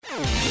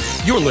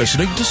You're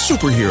listening to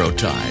Superhero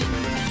Time,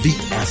 the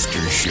after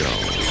show.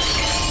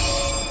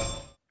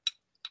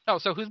 Oh,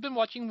 so who's been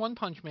watching One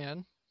Punch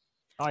Man?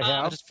 I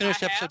have. I just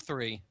finished episode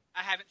 3.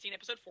 I haven't seen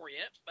episode 4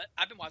 yet, but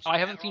I've been watching. I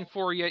haven't seen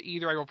 4 yet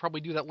either. I will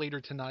probably do that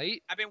later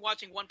tonight. I've been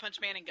watching One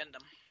Punch Man and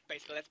Gundam.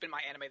 Basically, that's been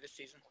my anime this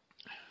season.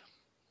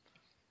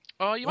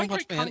 One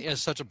Punch Man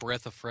is such a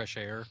breath of fresh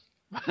air.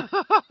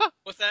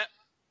 What's that?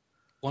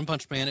 One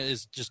Punch Man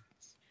is just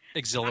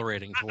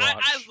exhilarating to watch.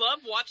 I love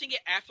watching it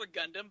after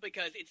Gundam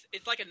because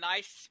it's like a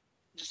nice,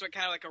 just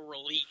kind of like a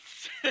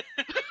release.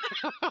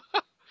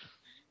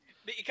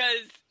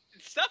 Because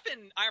stuff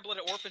in Iron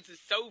Blooded Orphans is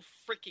so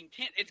freaking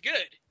tense. It's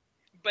good,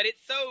 but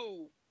it's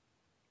so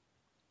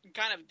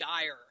kind of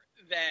dire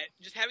that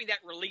just having that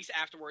release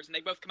afterwards, and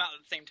they both come out at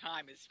the same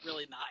time, is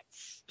really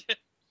nice.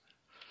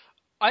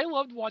 I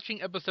loved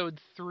watching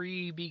episode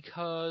 3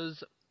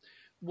 because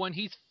when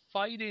he's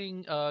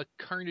fighting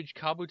Carnage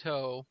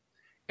Kabuto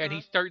and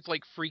he starts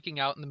like freaking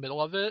out in the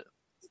middle of it,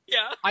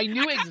 yeah, I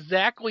knew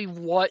exactly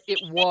what it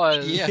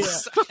was.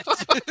 Yes.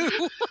 It's like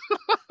you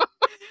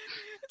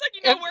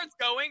know where it's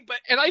going, but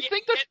I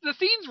think that the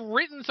scene's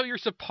written so you're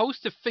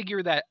supposed to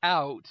figure that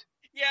out.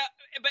 Yeah,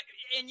 but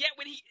yet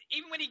when he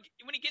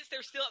gets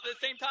there still at the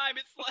same time,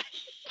 it's like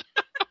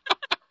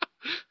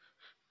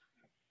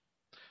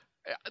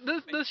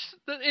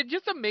it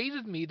just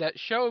amazes me, that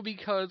show,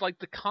 because like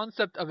the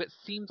concept of it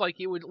seems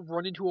like it would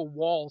run into a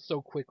wall so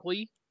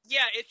quickly.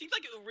 Yeah, it seems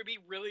like it would be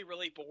really,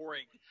 really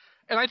boring.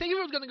 And I think if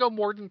it was going to go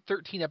more than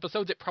 13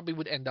 episodes, it probably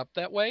would end up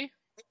that way.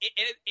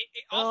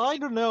 I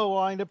don't know.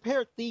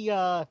 Apparently,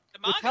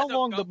 with how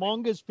long the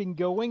manga's been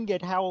going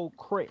and how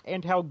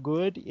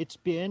good it's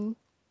been.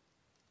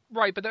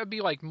 Right, but that would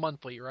be like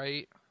monthly,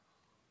 right?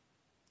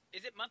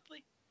 Is it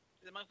monthly?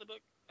 Is it a monthly book?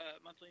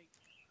 Monthly?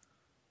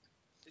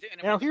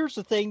 Now, here's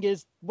the thing: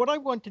 is what I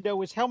want to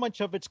know is how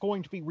much of it's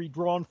going to be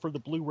redrawn for the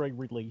Blu-ray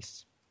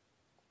release.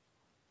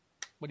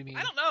 What do you mean?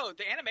 I don't know.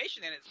 The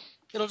animation in it.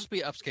 It'll just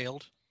be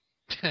upscaled.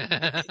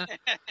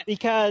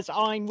 Because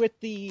I'm with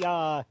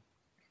the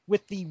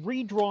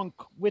redrawn,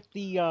 with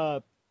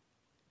the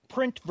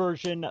print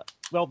version,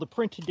 well, the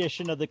print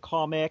edition of the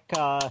comic,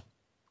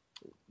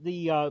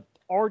 the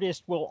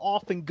artist will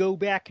often go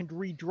back and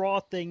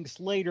redraw things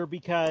later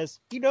because,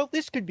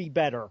 this could be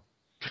better.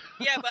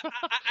 Yeah,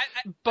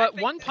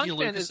 but One Punch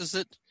Man is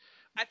it?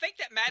 I think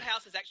that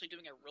Madhouse is actually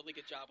doing a really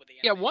good job with the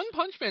animation. animation. Yeah, One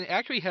Punch Man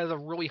actually has a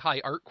really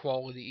high art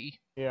quality.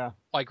 Yeah.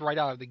 Like right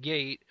out of the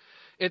gate.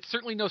 It's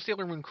certainly no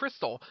Sailor Moon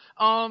Crystal.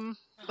 No.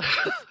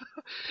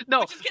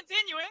 Which is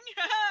continuing.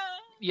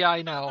 Yeah,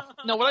 I know.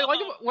 No,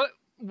 what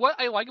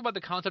I like about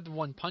the concept of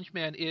One Punch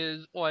Man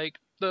is like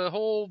the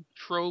whole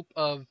trope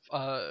of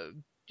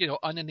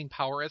unending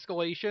power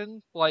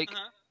escalation. Like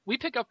we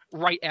pick up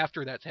right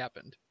after that's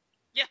happened.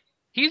 Yeah.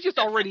 He's just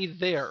already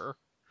there.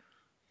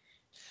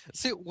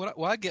 See, what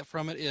I get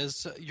from it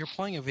is you're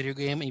playing a video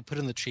game and you put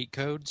in the cheat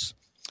codes,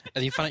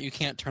 and you find out you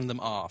can't turn them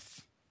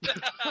off.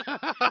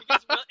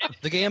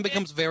 The game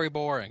becomes very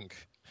boring.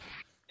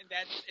 And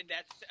that's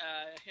that's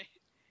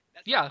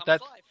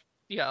life.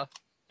 Yeah.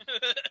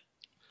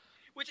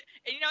 Which,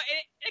 and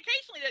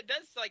occasionally that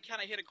does like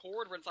kind of hit a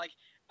chord where it's like,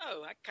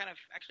 oh, I kind of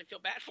actually feel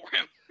bad for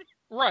him.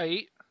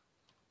 Right.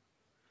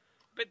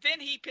 But then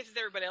he pisses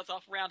everybody else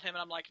off around him,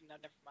 and I'm like, no,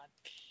 never mind.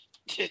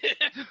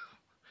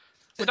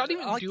 Without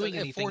even doing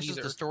anything, it forces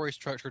either. The story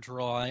structure to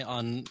rely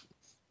on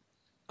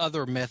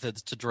other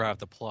methods to drive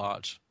the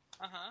plot.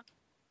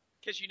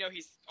 Because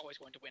he's always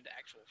going to win the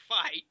actual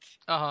fight.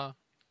 Of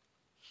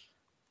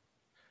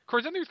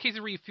course, then there's cases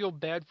where you feel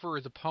bad for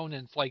his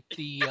opponents, like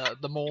the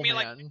Mole Man.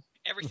 Like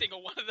every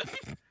single one of them?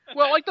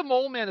 Well, like the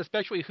Mole Man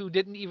especially, who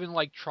didn't even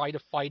like try to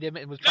fight him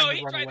and was trying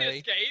to run away. No,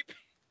 he tried to escape.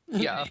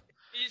 Yeah.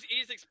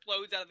 He just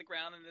explodes out of the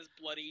ground in this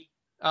bloody...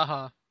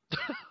 just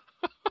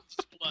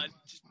blood.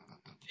 Just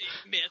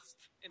mist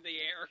in the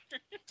air.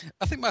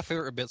 I think my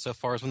favorite bit so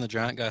far is when the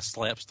giant guy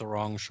slaps the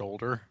wrong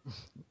shoulder.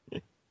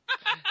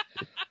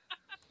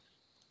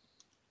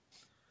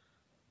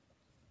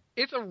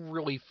 It's a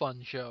really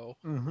fun show.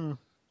 Mm-hmm.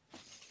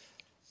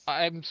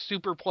 I'm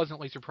super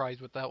pleasantly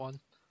surprised with that one.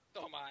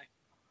 So am I.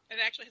 And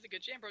it actually has a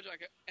good Jam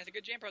Project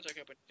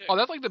open, too. Oh,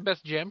 that's like the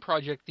best Jam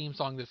Project theme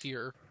song this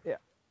year. Yeah.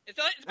 It's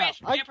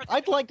best Jam Project.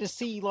 I'd like to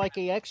see like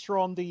a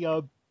extra on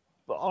the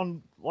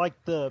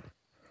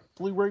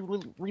Blu-ray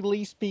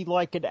release be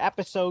like an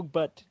episode,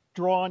 but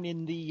drawn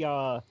in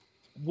the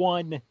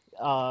one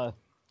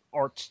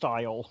art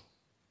style.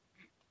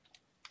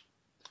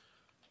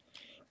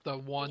 The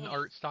one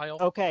art style.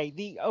 Okay,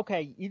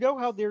 you know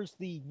how there's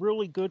the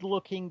really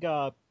good-looking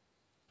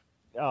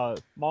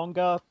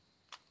manga,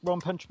 One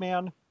Punch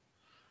Man?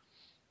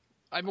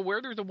 I'm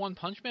aware there's a One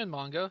Punch Man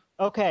manga.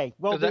 Okay,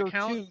 well, Does there that are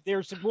count? two.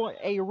 There's a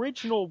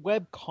original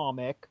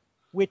webcomic,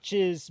 which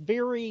is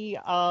very,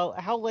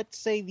 let's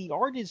say, the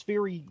art is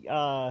very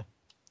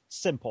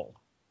simple.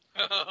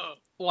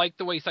 Like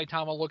the way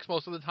Saitama looks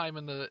most of the time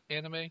in the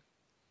anime?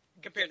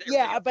 Compared to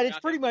Yeah, but it's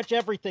pretty much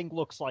everything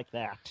looks like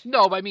that.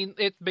 No, but I mean,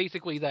 it's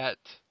basically that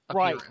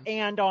appearance. Right,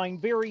 and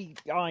I'm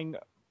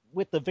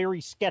with the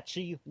very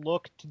sketchy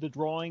look to the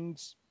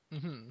drawings.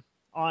 Mm-hmm.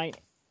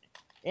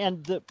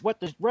 And what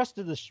the rest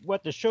of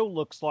what the show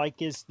looks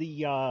like is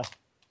the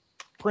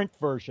print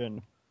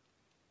version.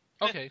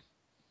 Okay.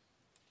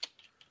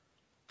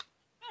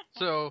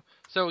 So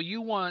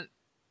you want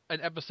an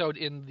episode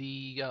in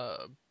the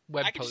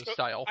web post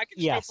style? I can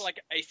just go for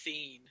like a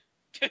scene.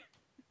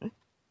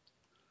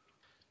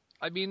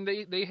 I mean,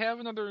 they have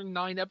another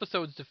 9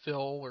 episodes to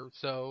fill or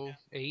so,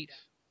 8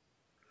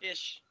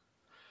 ish.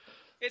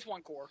 It's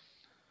one core.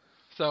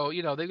 So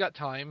they've got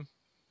time.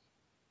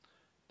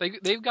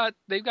 They've got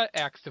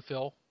acts to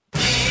fill.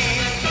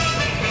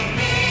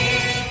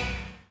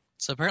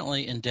 So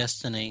apparently in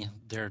Destiny,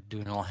 they're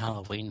doing a little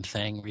Halloween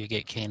thing where you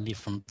get candy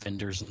from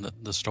vendors in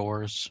the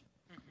stores.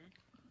 Mm-hmm.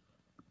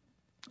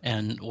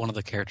 And one of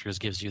the characters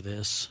gives you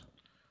this.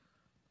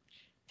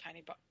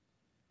 Tiny box.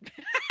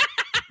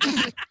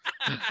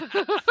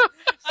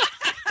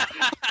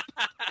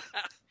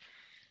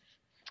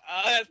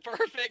 Oh, that's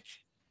perfect.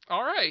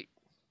 All right.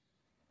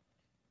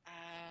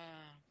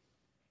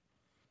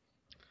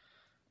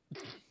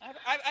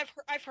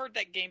 I've heard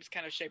that game's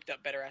kind of shaped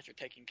up better after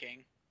Taken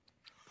King.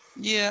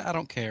 Yeah, I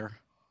don't care.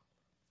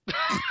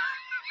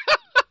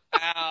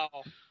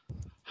 Ow.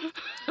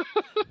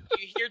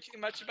 You hear too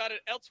much about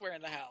it elsewhere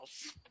in the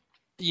house.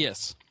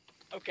 Yes.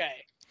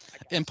 Okay.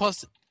 And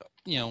plus,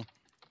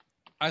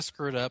 I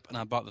screwed up and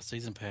I bought the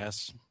season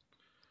pass.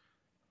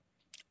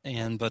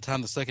 And by the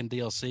time the second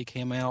DLC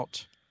came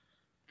out,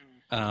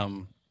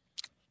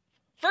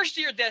 first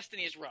year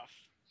Destiny is rough.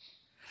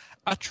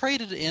 I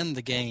traded in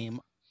the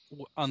game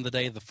on the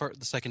day the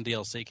second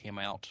DLC came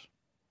out.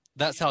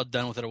 That's how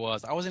done with it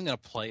was. I wasn't even going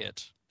to play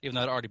it, even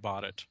though I'd already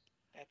bought it.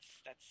 That's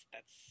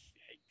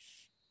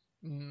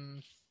yikes.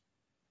 Mm.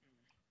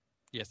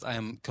 Yes, I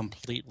am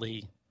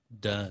completely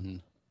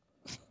done.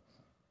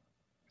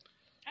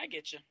 I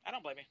get you. I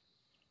don't blame you.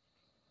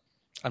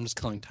 I'm just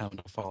killing time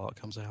until Fallout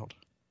comes out.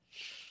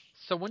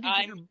 So when do you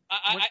get your...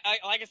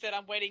 like I said,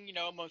 I'm waiting,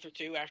 a month or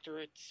two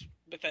after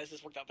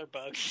Bethesda's worked out their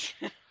bugs.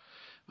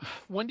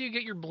 When do you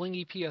get your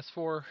blingy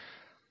PS4?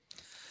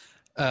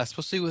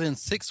 Supposed to be within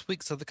 6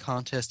 weeks of the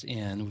contest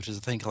end, which is, I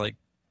think, like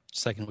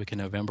second week in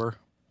November.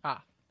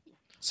 Ah.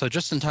 So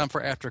just in time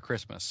for after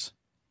Christmas.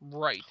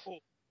 Right. Cool.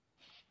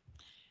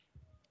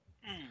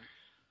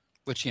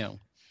 Which, isn't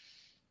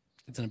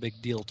a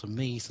big deal to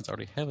me since I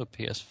already have a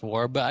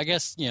PS4. But I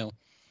guess,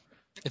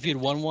 if you'd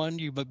won one,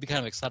 you'd be kind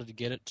of excited to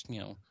get it,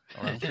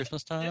 around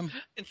Christmas time.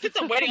 And since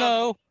I'm waiting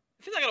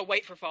since I gotta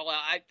wait for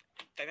Fallout, I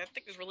don't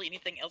think there's really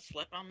anything else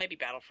left. Well, maybe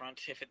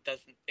Battlefront if it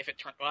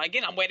turns. Well,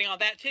 again, I'm waiting on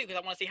that too because I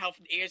want to see how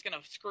EA is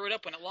gonna screw it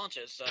up when it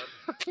launches. So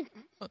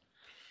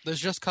there's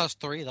Just Cause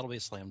 3. That'll be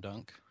a slam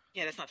dunk.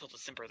 Yeah, that's not till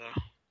December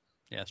though.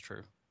 Yeah, that's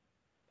true.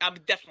 I'm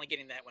definitely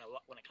getting that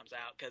when it comes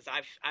out because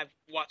I've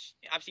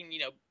seen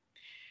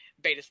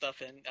beta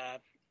stuff and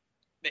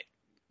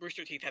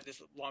Rooster Teeth have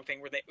this long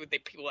thing where they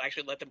people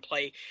actually let them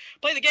play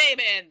the game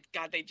and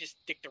God they just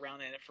dicked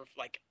around in it for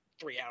like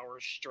 3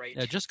 hours straight.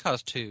 Yeah, Just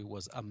Cause 2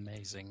 was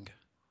amazing.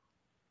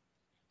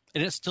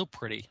 And it's still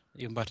pretty,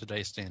 even by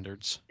today's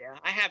standards. Yeah,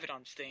 I have it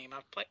on Steam.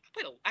 I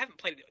haven't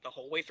played it the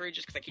whole way through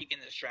just because I keep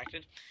getting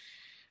distracted.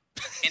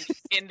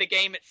 in the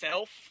game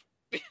itself.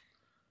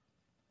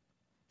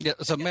 Yeah,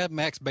 so Mad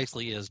Max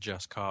basically is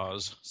Just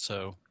Cause,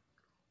 so...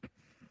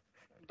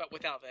 But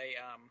without a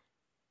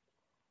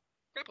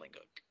grappling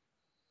hook.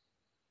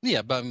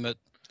 Yeah, but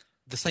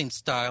the same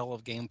style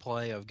of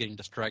gameplay of getting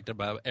distracted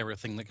by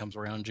everything that comes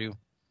around you.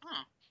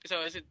 Huh.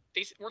 So is it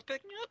worth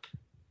picking up?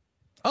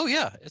 Oh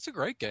yeah, it's a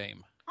great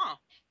game. Huh.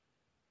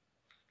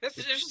 There's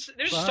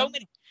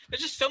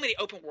just so many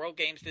open world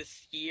games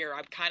this year.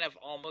 I'm kind of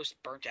almost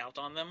burnt out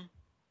on them.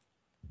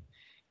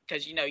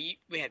 Because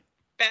we had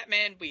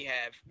Batman, we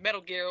have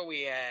Metal Gear,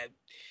 we had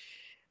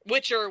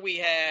Witcher, we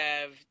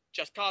have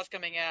Just Cause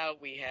coming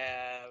out, we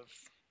have.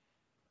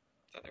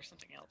 I thought there's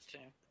something else too.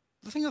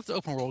 The thing with the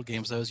open world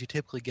games, though, is you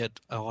typically get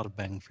a lot of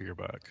bang for your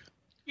buck.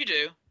 You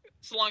do,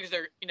 so long as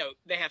they're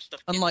they have stuff.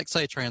 Unlike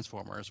say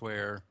Transformers,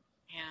 where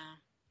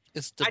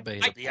it's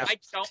debatable.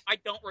 I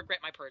don't regret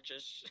my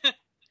purchase,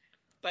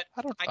 but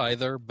I don't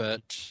either.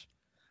 But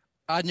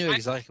I knew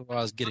exactly what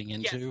I was getting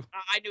into. Yes,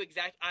 I knew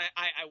exactly.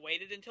 I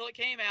waited until it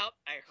came out.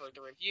 I heard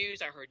the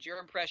reviews. I heard your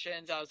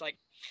impressions. I was like,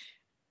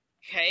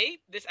 "Hey,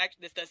 this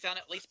does sound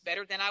at least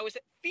better than I was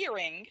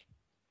fearing."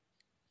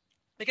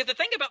 Because the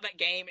thing about that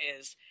game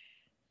is,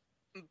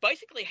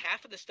 basically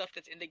half of the stuff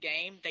that's in the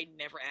game they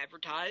never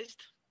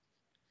advertised.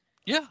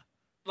 Yeah,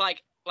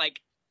 like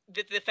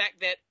the fact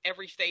that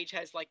every stage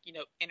has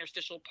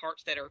interstitial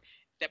parts that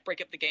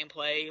break up the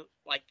gameplay,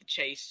 like the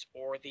chase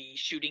or the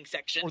shooting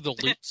section, or the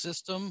loot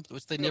system,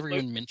 which they never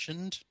even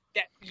mentioned.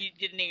 That you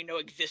didn't even know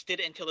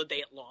existed until the day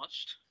it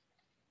launched.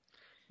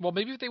 Well,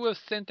 maybe if they would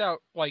have sent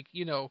out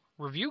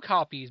review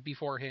copies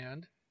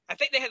beforehand. I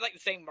think they had the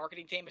same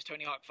marketing team as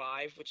Tony Hawk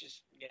 5, which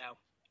is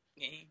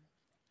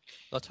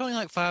Well, Tony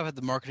Hawk 5 had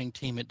the marketing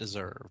team it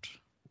deserved.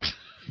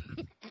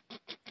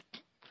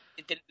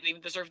 It didn't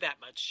even deserve that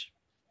much.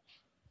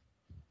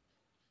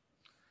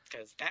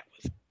 Because that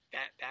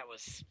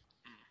was.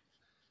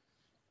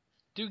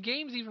 Do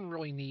games even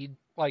really need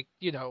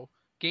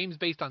games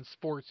based on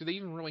sports, do they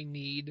even really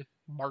need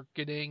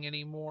marketing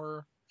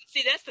anymore?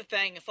 See, that's the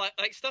thing. It's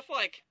like stuff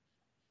like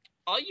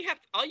all you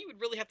would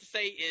really have to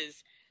say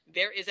is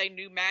there is a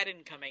new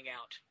Madden coming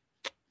out.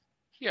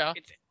 Yeah.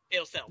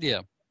 It'll sell.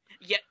 Yeah.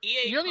 Yet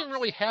EA. You don't even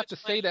really have to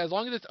say that, as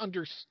long as it's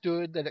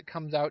understood that it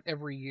comes out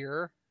every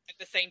year. At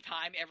the same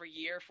time every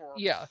year for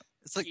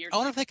It's like, years. I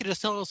wonder if they could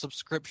just sell a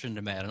subscription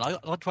to Madden.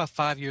 I'd like to have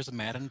 5 years of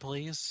Madden,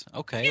 please.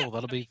 Okay, well,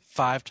 that'll be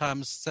 5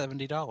 times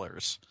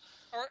 $70.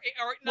 Or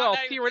Well, not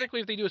even-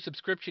 theoretically, if they do a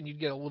subscription, you'd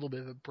get a little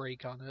bit of a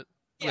break on it.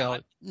 Yeah,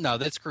 Well, no,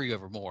 they'd screw you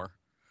over more.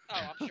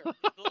 oh, I'm sure.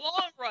 The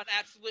long run,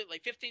 absolutely.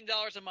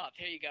 $15 a month.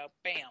 Here you go.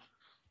 Bam.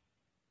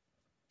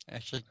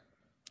 Actually,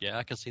 yeah,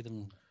 I could see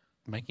them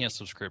making a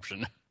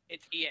subscription.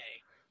 It's EA.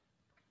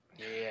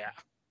 Yeah.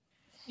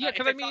 Yeah, if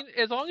because I it's mean,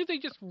 as long as they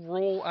just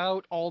roll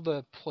out all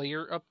the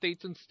player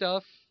updates and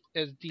stuff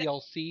as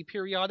DLC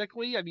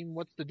periodically, I mean,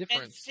 what's the And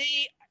difference?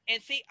 see,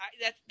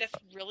 that's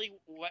really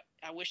what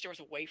I wish there was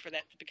a way for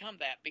that to become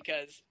that,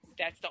 because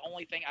that's the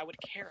only thing I would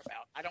care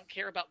about. I don't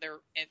care about their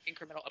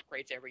incremental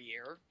upgrades every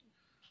year.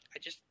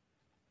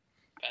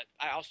 But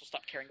I also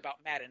stopped caring about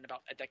Madden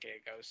about a decade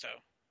ago. So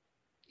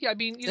Yeah, I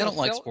mean, They don't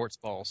like sports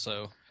ball,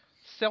 so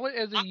sell it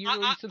as a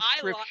yearly I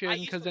subscription,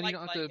 used because to then you like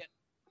don't have to. playing it.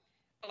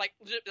 Like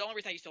the only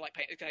reason I used to like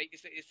playing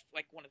it's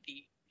like one of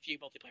the few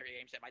multiplayer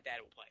games that my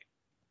dad will play.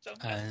 So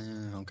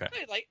okay.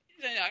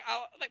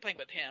 I like playing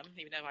with him,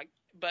 even though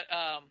But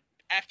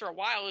after a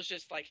while, it's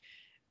just like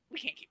we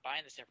can't keep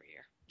buying this every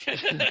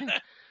year.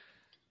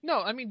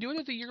 No, I mean, do it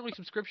as a yearly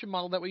subscription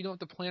model. That way, you don't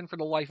have to plan for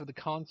the life of the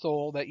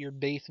console that your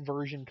base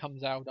version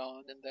comes out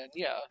on, and then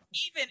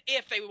Even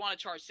if they want to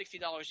charge $60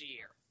 a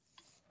year,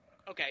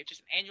 okay,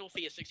 just an annual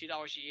fee of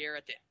 $60 a year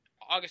at the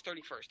August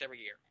 31st every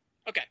year.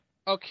 Okay,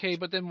 Okay,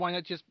 but then why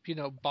not just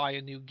buy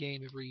a new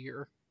game every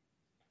year?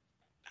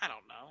 I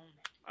don't know.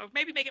 Or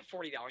maybe make it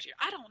 $40 a year.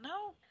 I don't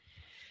know.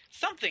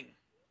 Something.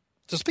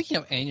 So speaking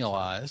of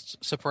annualized,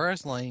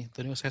 surprisingly,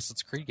 the new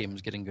Assassin's Creed game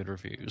is getting good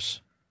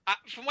reviews.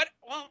 From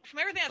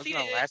everything I've Wasn't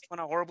seen, the last one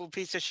a horrible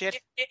piece of shit?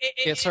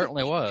 It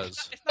certainly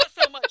was. It's not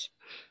so much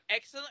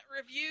excellent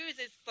reviews.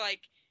 It's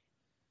like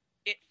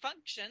it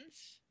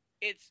functions.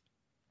 It's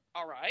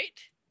all right.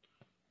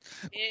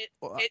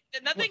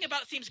 Nothing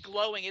about it seems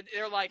glowing.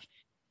 They're like,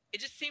 it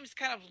just seems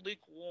kind of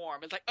lukewarm.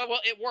 It's like, oh well,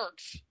 it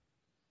works.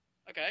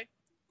 Okay.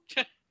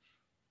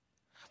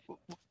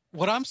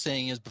 What I'm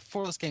saying is,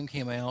 before this game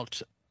came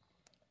out,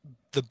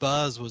 the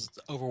buzz was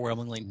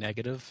overwhelmingly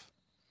negative.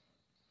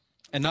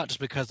 And not just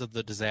because of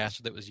the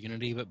disaster that was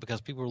Unity, but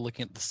because people were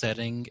looking at the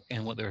setting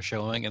and what they were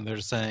showing, and they're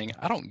just saying,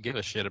 I don't give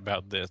a shit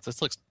about this.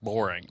 This looks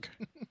boring.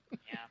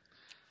 Yeah.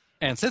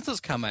 And since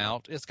it's come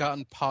out, it's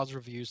gotten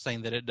positive reviews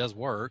saying that it does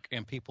work,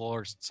 and people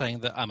are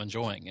saying that I'm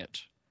enjoying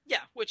it.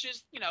 Yeah, which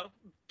is, a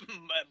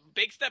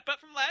big step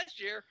up from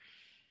last year.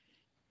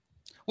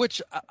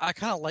 Which I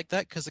kind of like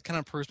that, because it kind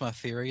of proves my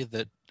theory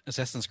that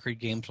Assassin's Creed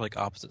games are like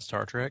opposite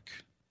Star Trek.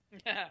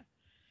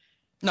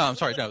 No, I'm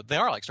sorry. No, they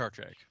are like Star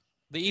Trek.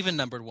 The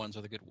even-numbered ones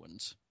are the good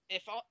ones.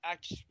 I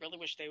just really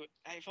wish they would.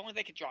 If only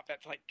they could drop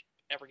that to like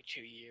every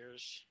 2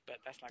 years, but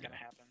that's not going to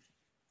happen.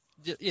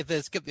 If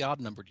they skip the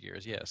odd-numbered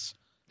years, yes.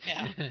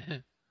 Yeah.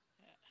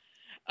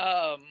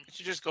 You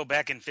should just go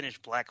back and finish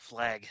Black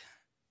Flag.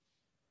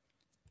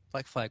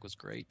 Black Flag was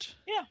great.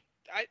 Yeah,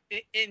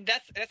 and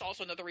that's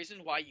also another reason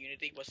why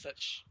Unity was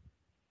such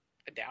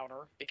a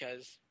downer,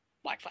 because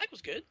Black Flag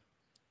was good.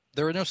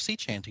 There were no sea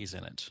shanties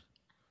in it.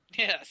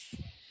 Yes,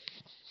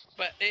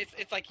 but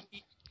it's like,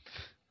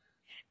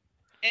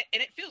 and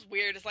it feels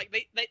weird. It's like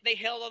they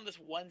held on this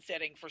one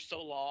setting for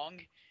so long,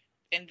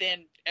 and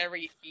then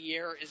every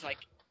year is like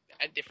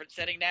a different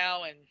setting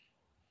now, and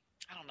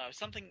I don't know,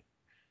 something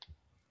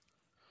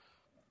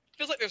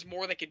feels like there's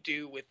more they could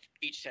do with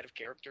each set of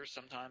characters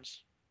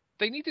sometimes.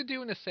 They need to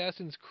do an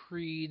Assassin's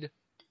Creed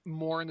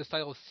more in the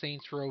style of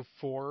Saints Row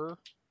 4.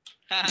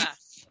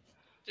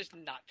 Just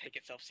not take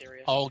itself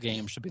serious. All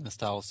games should be in the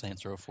style of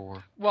Saints Row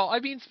 4. Well, I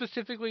mean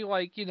specifically,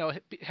 like,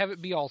 have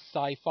it be all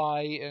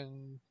sci-fi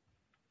and,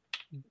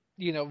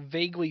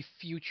 vaguely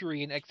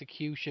futury in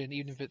execution,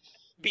 even if it's...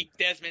 Be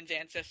Desmond's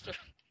ancestor.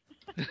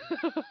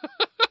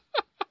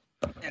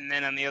 And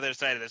then on the other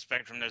side of the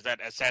spectrum, there's that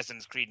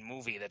Assassin's Creed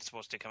movie that's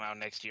supposed to come out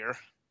next year.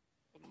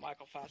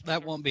 Michael Fassbender.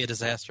 That won't be a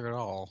disaster at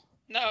all.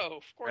 No,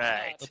 of course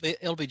Right. not.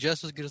 It'll be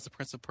just as good as the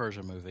Prince of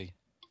Persia movie.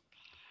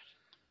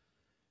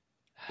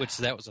 Which,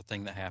 that was a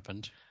thing that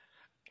happened.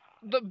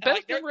 The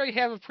best memory I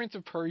have of Prince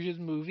of Persia's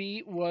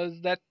movie was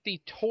that the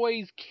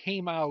toys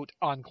came out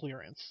on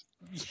clearance.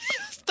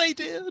 Yes, they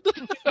did!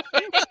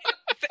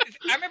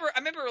 I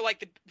remember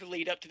like the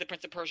lead up to the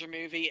Prince of Persia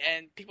movie,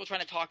 and people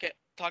trying to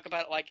talk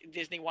about like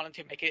Disney wanting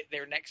to make it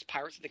their next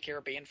Pirates of the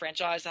Caribbean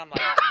franchise. I'm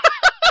like,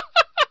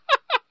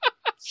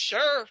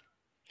 sure,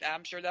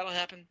 I'm sure that'll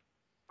happen.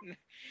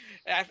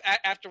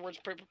 Afterwards,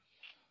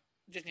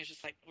 Disney's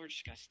just like, we're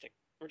just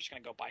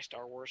gonna go buy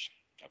Star Wars.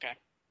 Okay.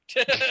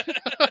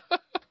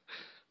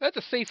 That's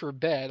a safer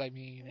bet. I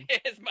mean,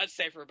 It's a much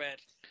safer bet.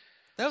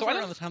 That was So I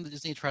around don't- the time that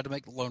Disney tried to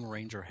make Lone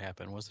Ranger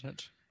happen, wasn't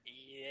it?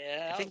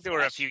 Yeah, I think there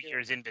were a few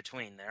years in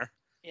between there.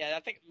 Yeah, I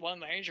think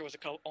Lone Ranger was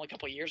only a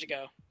couple of years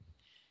ago.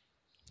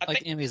 I Like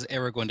think anybody's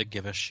ever going to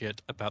give a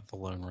shit about the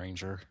Lone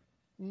Ranger.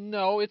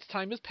 No, its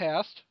time has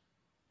passed.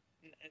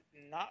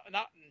 not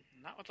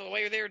with the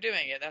way they were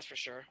doing it. That's for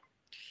sure.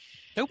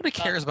 Nobody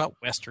cares about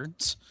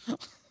westerns.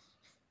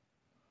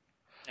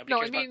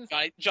 Nobody cares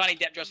about Johnny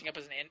Depp dressing up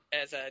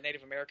as a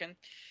Native American.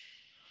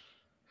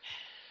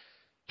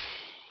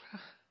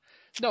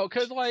 No,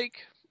 because like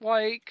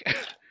nobody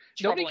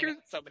Troubling cares.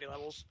 at so many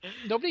levels.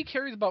 Nobody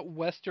cares about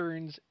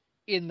westerns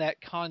in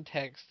that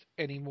context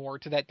anymore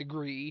to that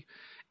degree.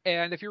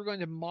 And if you're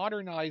going to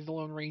modernize the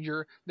Lone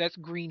Ranger, that's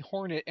Green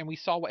Hornet, and we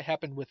saw what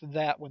happened with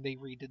that when they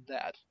redid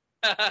that.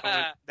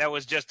 That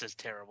was just as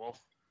terrible.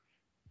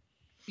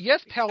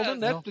 Yes, Paladin,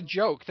 that's No. the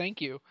joke.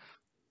 Thank you.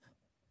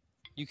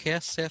 You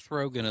cast Seth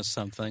Rogen as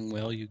something,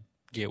 well, you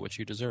get what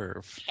you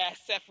deserve. Yeah,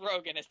 Seth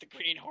Rogen as the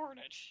Green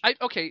Hornet.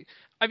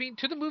 I mean,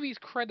 to the movie's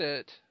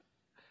credit,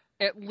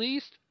 at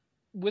least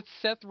with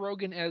Seth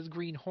Rogen as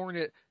Green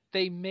Hornet,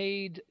 they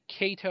made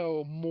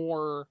Kato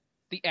more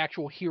the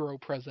actual hero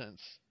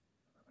presence.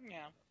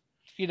 Yeah.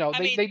 You know, I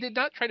mean, they did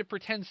not try to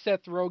pretend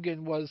Seth Rogen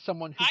was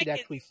someone who could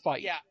actually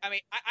fight. Yeah, I mean,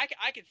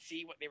 I could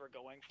see what they were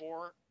going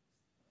for.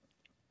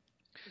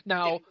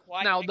 Now Didn't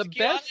quite the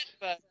execute on best. it,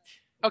 but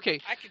Okay,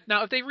 I could.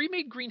 now if they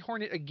remade Green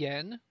Hornet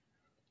again,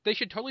 they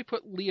should totally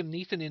put Liam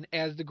Neeson in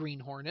as the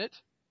Green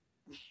Hornet.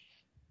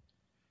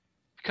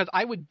 Because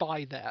I would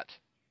buy that.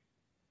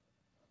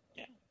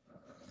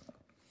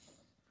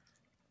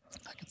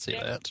 I can see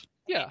Yeah. that.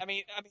 Yeah. I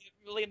mean,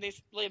 Liam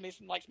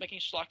Neeson likes making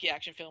schlocky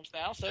action films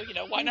now, so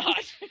why not?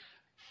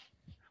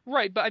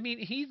 Right, but I mean,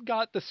 he's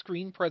got the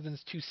screen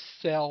presence to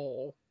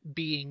sell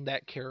being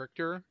that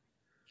character.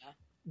 Yeah.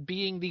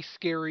 Being the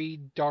scary,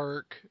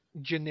 dark,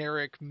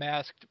 generic,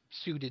 masked,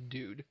 suited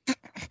dude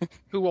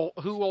who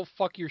will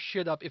fuck your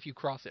shit up if you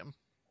cross him.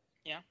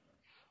 Yeah.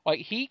 Like,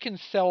 he can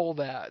sell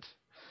that.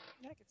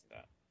 Yeah, I can see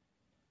that.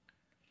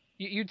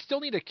 You'd still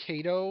need a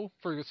Kato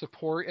for the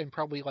support and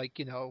probably, like,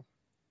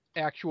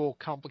 actual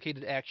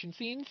complicated action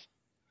scenes.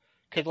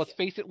 Because Yes. let's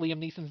face it, Liam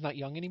Neeson's not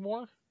young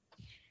anymore.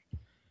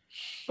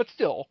 But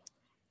still,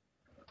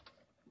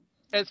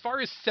 as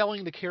far as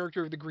selling the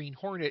character of the Green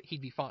Hornet,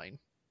 he'd be fine.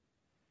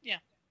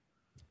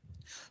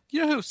 You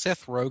know who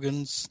Seth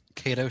Rogen's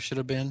Kato should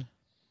have been?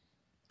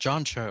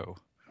 John Cho.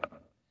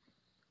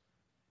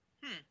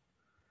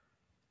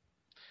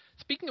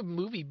 Speaking of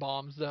movie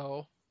bombs,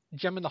 though,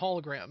 Gem and the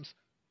Holograms.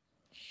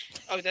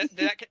 Oh, did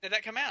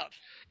that come out?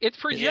 It's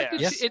projected.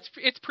 Yes.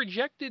 It's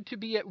projected to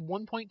be at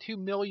 1.2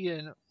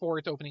 million for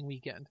its opening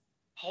weekend.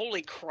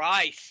 Holy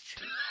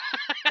Christ!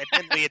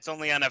 Admittedly, it's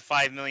only on a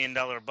 $5 million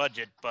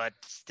budget, but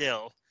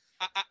still,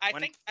 I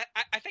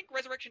think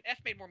Resurrection F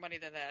made more money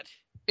than that.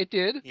 It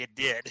did, it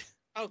did.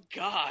 Oh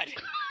God!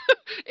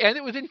 and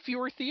it was in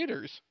fewer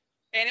theaters.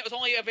 And it was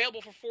only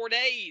available for 4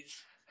 days.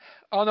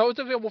 Oh no, it's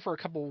available for a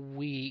couple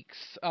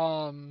weeks.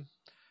 I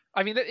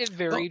mean, it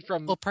varied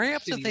from. Well,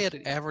 perhaps city if they to had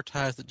city.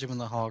 advertised that Jim and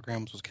the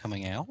Holograms was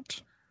coming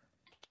out.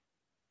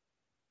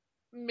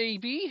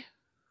 Maybe,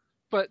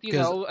 but you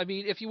 'Cause- know, I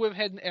mean, if you would have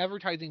had an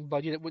advertising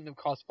budget, it wouldn't have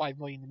cost $5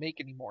 million to make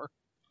anymore.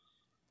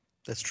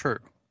 That's true.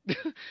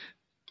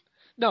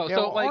 No, Now,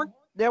 so like, aren't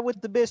there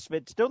with the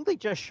Misfits? Don't they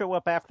just show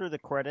up after the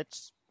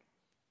credits?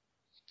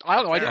 I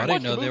don't know. I I didn't, didn't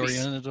watch know the they were movie.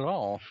 in it at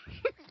all.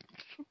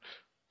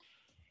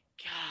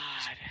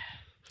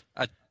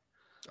 God.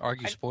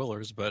 Argue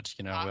spoilers, but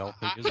well,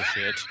 who gives a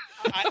shit?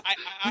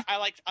 I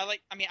like.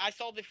 I mean, I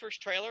saw the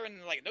first trailer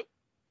and like, nope.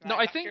 No, Not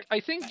I here-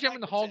 think Gem not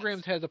and the like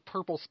Holograms has a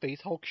purple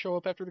Space Hulk show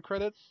up after the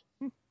credits.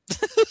 Damn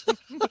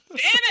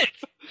it!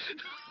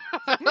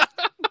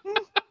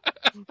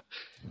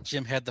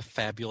 Jim had the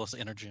fabulous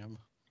Energem.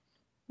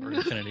 Or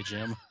Infinity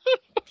Gem.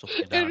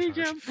 Energy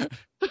Gem.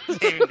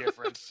 Same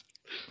difference.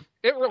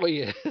 It really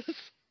is.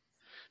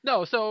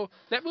 No, so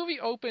that movie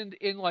opened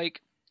in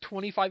like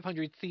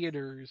 2,500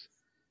 theaters,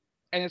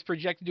 and it's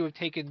projected to have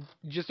taken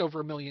just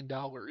over $1 million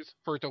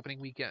for its opening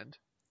weekend.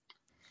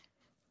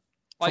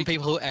 From Like,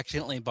 people who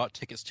accidentally bought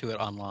tickets to it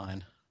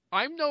online.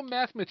 I'm no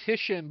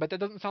mathematician, but that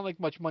doesn't sound like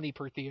much money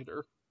per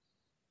theater.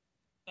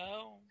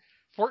 Oh.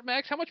 Fort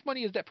Max, how much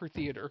money is that per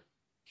theater?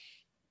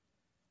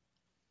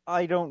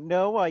 I don't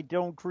know. I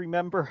don't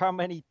remember how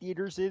many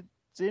theaters it's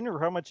in or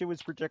how much it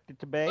was projected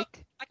to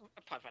make. I can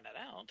probably find that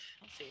out.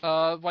 Let's see.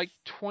 Like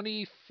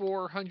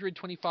 2,400,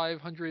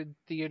 2,500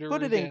 theaters.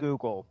 Put it in and-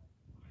 Google.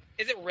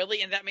 Is it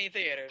really in that many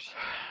theaters?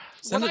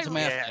 Send What it to I-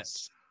 Matt.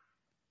 Yes.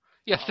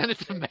 Yeah, send it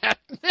to Matt.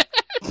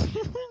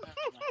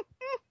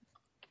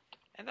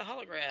 And the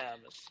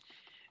holograms.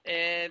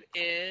 And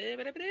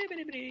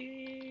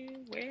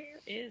where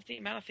is the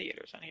amount of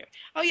theaters on here?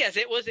 Oh yes,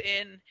 it was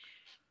in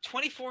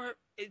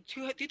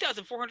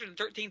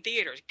 2,413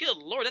 theaters. Good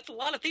lord, that's a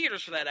lot of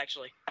theaters for that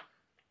actually.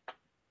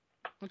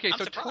 Okay, I'm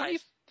so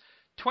surprised.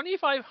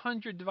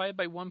 2,500 divided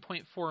by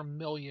 1.4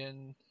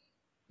 million.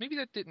 Maybe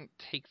that didn't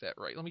take that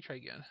right. Let me try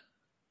again.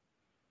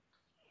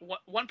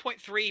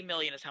 1.3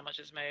 million is how much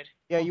it's made.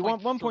 Yeah, you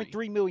want 1.3.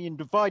 1.3 million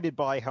divided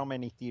by how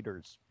many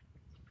theaters?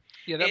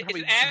 Yeah, that It's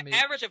probably an made-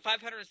 average of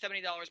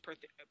 $570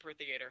 per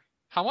theater.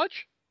 How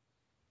much?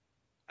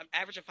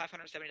 average of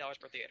 $570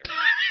 per theater.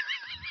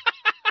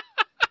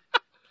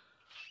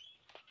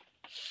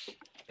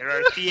 There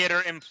are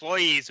theater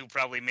employees who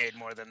probably made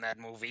more than that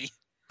movie.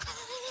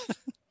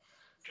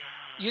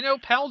 You know,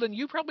 Paladin,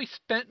 you probably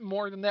spent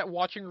more than that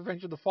watching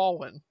Revenge of the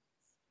Fallen.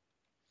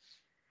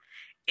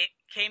 It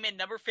came in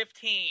number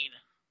 15.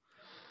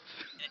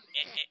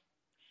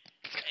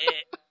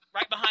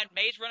 Right behind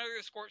Maze Runner: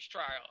 The Scorched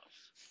Trials,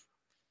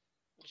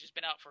 which has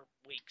been out for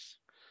weeks.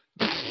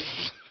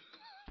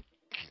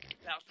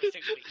 Out for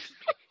 6 weeks.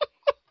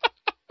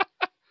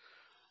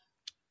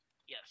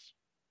 Yes.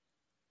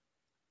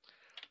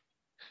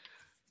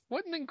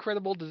 What an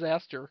incredible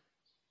disaster.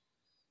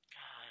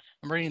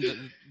 God. I'm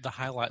reading the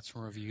highlights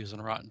from reviews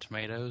on Rotten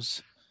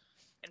Tomatoes.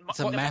 And It's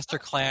a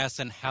masterclass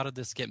in how did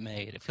this get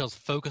made. It feels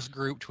focus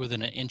grouped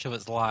within an inch of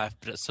its life,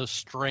 but it's so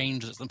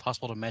strange it's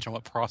impossible to imagine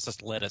what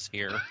process led us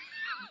here.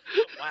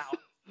 Wow.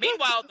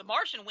 Meanwhile, The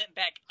Martian went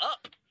back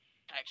up,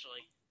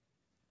 actually.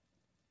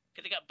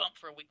 Because it got bumped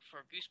for a week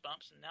for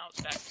Goosebumps, and now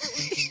it's back.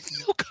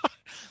 Oh, God.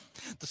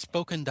 The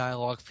spoken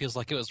dialogue feels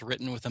like it was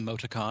written with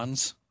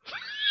emoticons.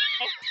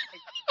 Oh my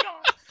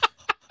God.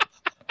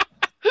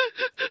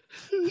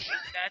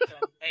 That's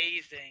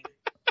amazing.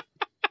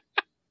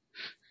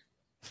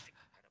 That's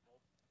incredible.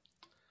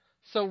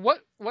 So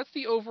what's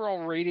the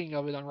overall rating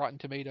of it on Rotten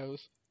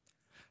Tomatoes?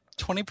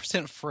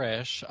 20%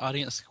 fresh.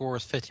 Audience score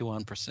is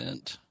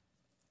 51%.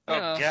 Oh,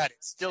 Yeah. God,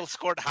 it still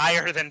scored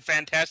higher than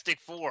Fantastic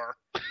Four.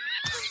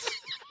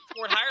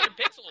 Scored higher than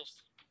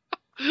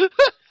Pixels.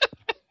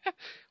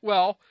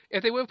 Well,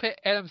 if they would have put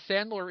Adam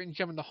Sandler in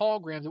Gem and the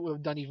Holograms, it would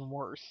have done even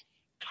worse.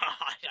 God,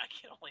 I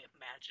can only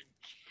imagine.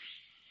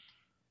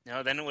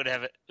 No, then it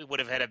would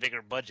have had a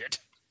bigger budget.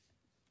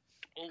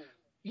 Oh,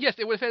 Yes,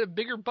 it would have had a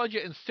bigger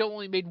budget and still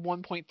only made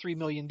 $1.3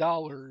 million.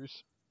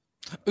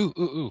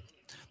 Ooh.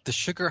 The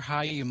sugar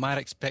high you might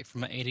expect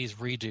from an 80s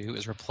redo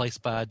is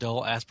replaced by a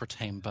dull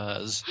aspartame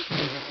buzz.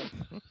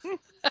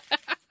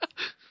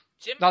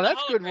 Now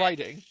that's good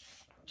writing.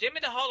 Jim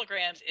and the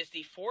Holograms is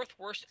the fourth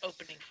worst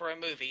opening for a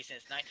movie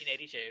since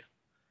 1982.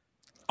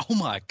 Oh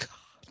my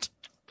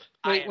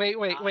God.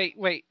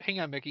 Wait. Hang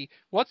on, Mickey.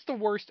 What's the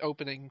worst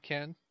opening,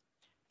 Ken?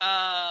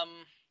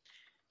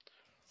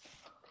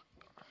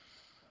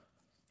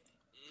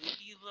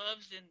 He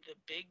Loves in the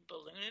Big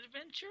Balloon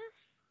Adventure?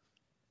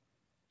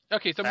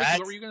 Okay, so Mickey,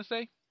 what were you going to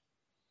say?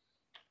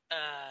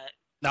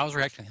 I was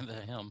reacting to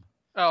him.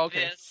 Oh,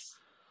 okay.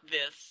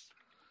 This.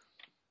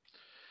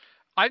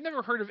 I've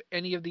never heard of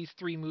any of these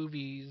three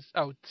movies.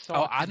 Oh,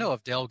 I know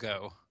of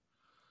Delgo.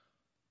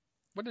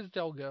 What is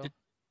Delgo?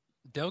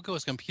 Delgo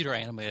is a computer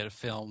animated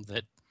film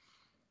that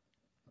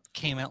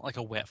came out like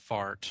a wet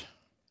fart.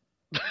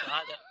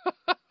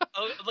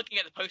 Looking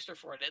at the poster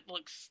for it, it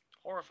looks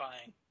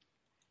horrifying.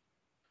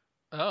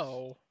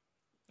 Oh.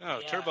 Oh,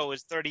 Yeah. Turbo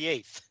is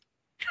 38th.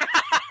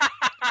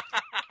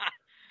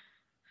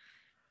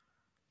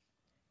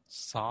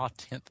 Saw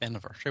 10th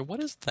anniversary. What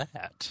is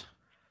that?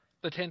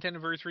 The 10th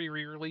anniversary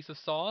re-release of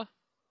Saw?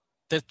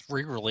 They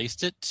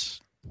re-released it?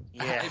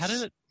 Yes. How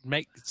did it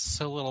make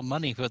so little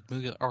money if the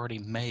movie already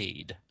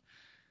made?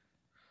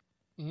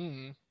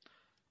 Mm.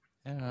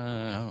 I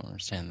don't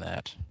understand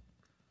that.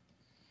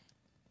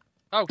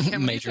 Oh,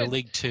 Ken, Major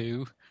League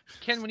 2.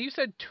 Ken, when you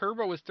said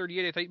Turbo was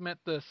 38, I thought you meant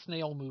the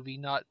Snail movie,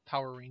 not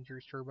Power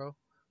Rangers Turbo.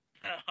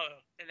 Oh,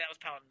 and that was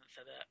Paladin that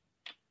said that.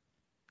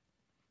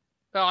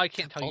 Oh, I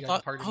can't tell you guys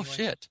apart anyway. Oh,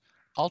 shit.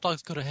 All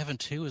Dogs Go to Heaven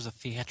 2 is a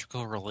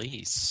theatrical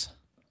release.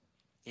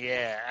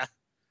 Yeah.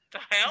 The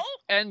hell?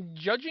 And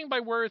judging by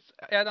where it's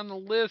at on the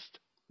list,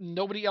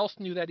 nobody else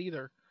knew that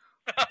either.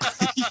 Oh,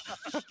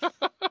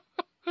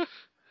 God.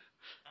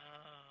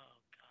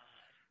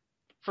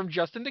 From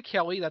Justin to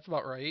Kelly, that's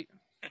about right.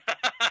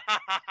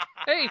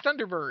 Hey,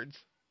 Thunderbirds.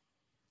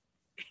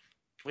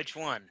 Which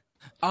one?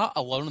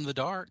 Alone in the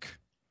Dark.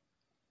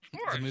 Of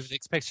course. The movie that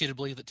expects you to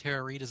believe that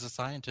Tara Reid is a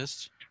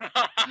scientist.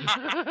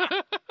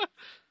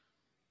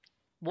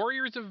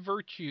 Warriors of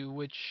Virtue,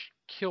 which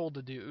killed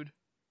a dude.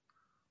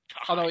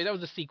 Oh, no, wait, that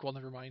was a sequel.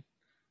 Never mind.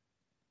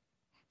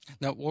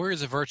 No,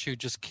 Warriors of Virtue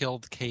just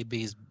killed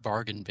KB's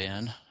bargain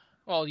bin.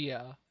 Well,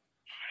 yeah.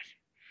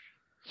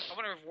 I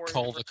wonder if Warriors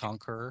Cole of the Virtue...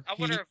 Conqueror. I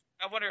wonder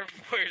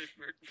if Warriors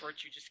of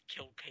Virtue just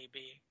killed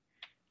KB.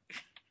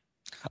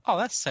 Oh,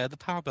 that's sad. The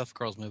Powerpuff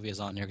Girls movie is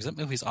on here because that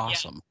movie's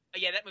awesome.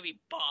 Yeah, that movie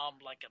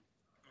bombed like a...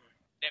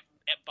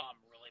 It bombed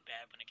really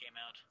bad when it came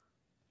out.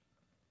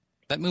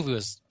 That movie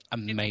was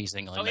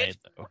amazingly made,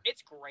 though.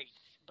 It's great,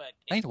 but...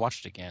 I need to watch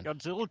it again.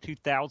 Godzilla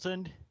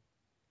 2000.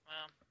 Well,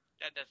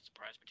 that doesn't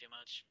surprise me too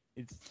much.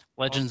 It's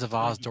Legends of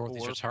Oz, 94.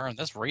 Dorothy's Return.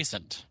 That's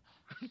recent.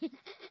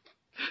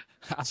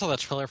 I saw the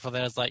trailer for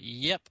that. It's like,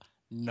 yep,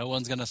 no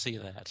one's going to see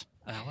that.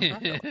 And I was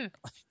right. Yeah.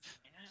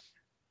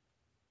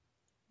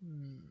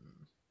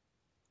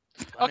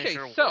 Okay,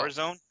 Punisher, so-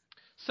 Warzone?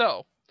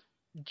 So,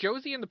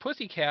 Josie and the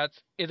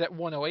Pussycats is at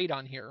 108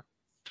 on here.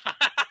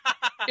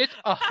 It's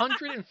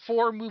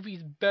 104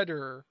 movies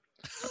better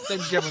than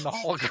Gem and the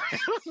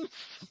Holograms.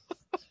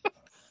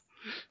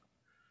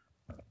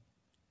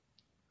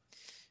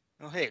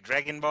 Oh, hey,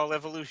 Dragon Ball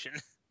Evolution.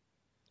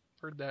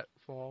 Where'd that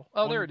fall?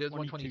 Oh, there it is,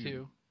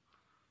 122.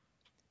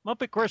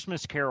 Muppet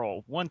Christmas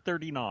Carol,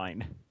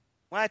 139.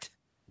 What?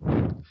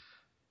 Ooh,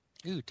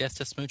 Death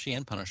to Smoochie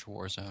and Punisher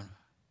Warzone.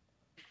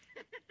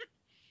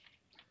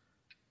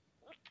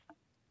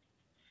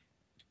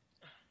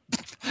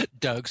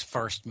 Doug's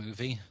first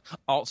movie.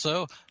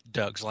 Also,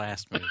 Doug's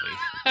last movie.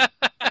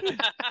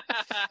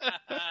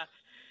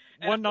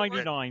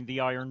 199,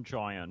 The Iron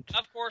Giant.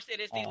 Of course, it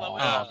is the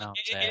lowest.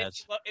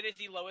 It is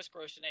the lowest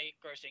grossing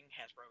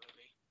Hasbro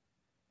movie.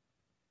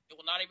 It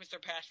will not even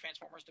surpass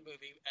Transformers the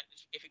movie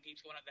if it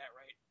keeps going at that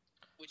rate.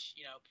 Which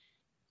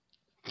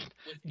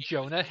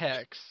Jonah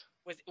Hex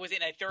was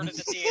in a third of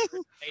the theater,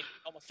 made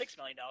almost $6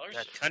 million.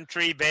 The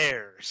Country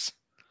Bears.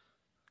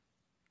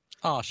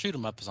 Oh, Shoot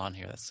 'em Up is on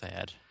here. That's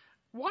sad.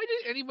 Why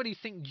did anybody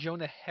think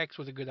Jonah Hex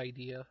was a good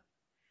idea?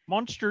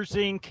 Monsters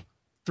Inc.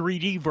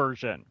 3D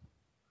version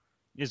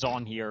is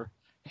on here.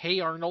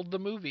 Hey Arnold the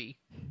movie.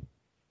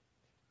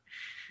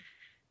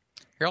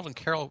 Harold and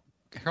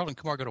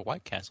Kumar Go to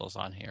White Castle is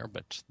on here,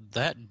 but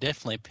that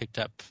definitely picked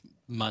up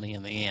money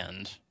in the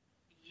end.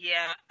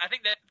 Yeah, I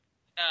think that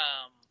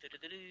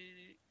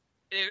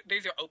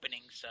these are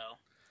openings, so.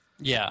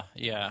 Yeah.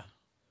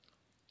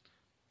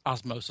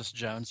 Osmosis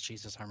Jones,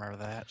 Jesus, I remember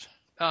that.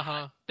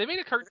 They made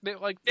a they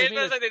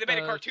made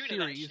a cartoon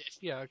series. of that shit.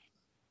 Yeah.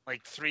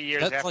 Like 3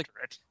 years after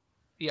it.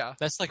 Yeah.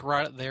 That's like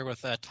right up there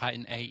with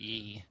Titan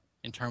AE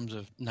in terms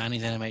of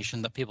 90s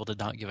animation that people did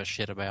not give a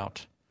shit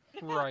about.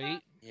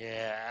 Right.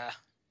 Yeah.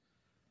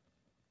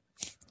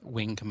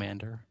 Wing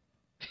Commander.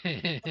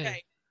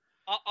 Okay.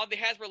 On the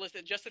Hasbro list,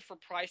 adjusted for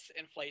price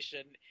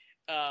inflation,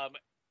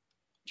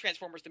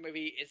 Transformers the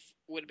movie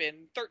would have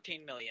been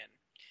 $13 million,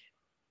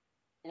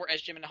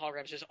 whereas Jim and the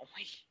Holograms is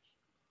only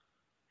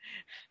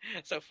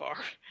so far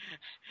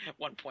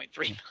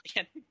 $1.3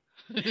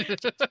 million.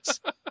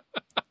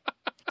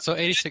 So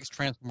 86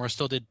 Transformers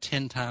still did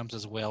 10 times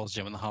as well as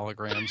Jim and the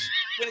Holograms.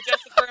 When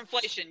adjusted for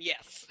inflation,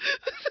 yes.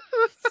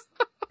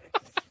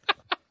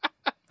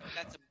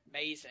 That's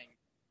amazing.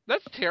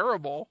 That's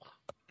terrible.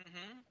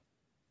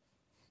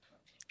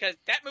 Because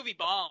that movie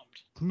bombed.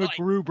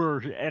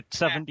 MacGruber at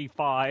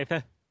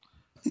 75.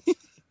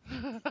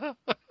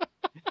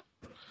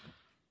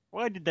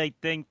 Why did they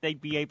think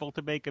they'd be able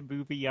to make a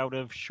movie out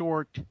of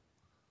short,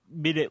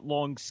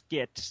 minute-long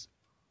skits?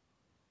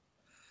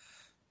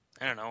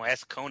 I don't know.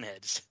 Ask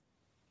Coneheads.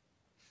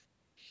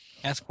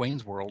 Ask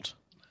Wayne's World.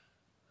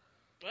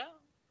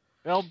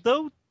 Well,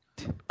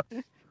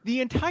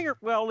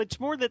 it's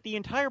more that the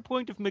entire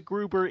point of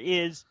MacGruber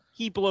is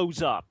he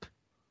blows up.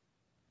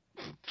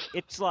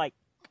 It's like...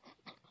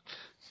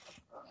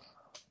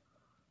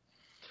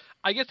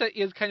 I guess that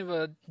is kind of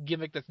a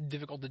gimmick that's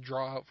difficult to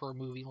draw out for a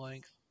movie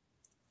length.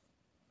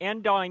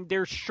 Undyne,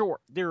 they're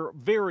short. They're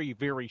very,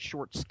 very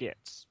short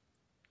skits.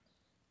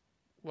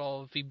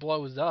 Well, if he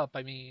blows up,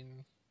 I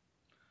mean,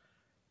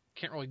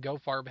 can't really go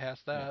far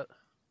past that. Yeah.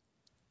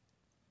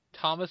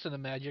 Thomas and the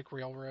Magic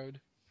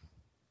Railroad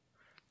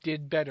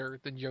did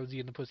better than Josie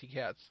and the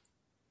Pussycats.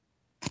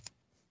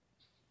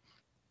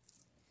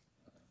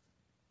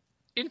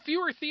 In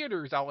fewer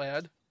theaters, I'll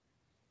add.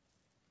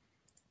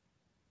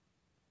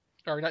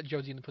 Or not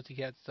Josie and the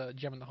Pussycats,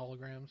 Gem and the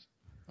Holograms.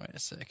 Wait a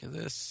sec, is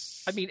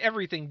this... I mean,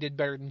 everything did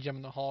better than Gem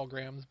and the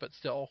Holograms, but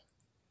still.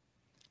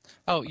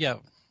 Oh, yeah.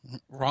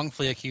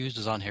 Wrongfully Accused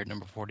is on here,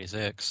 number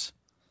 46.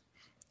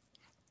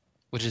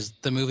 Which is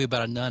the movie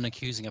about a nun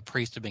accusing a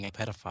priest of being a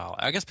pedophile.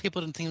 I guess people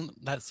didn't think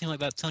that seemed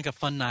like a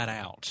fun night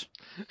out.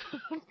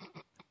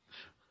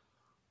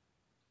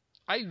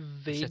 I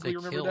vaguely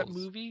remember that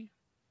movie.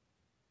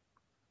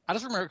 I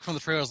just remember from the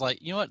trailer, I was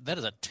like, you know what? That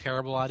is a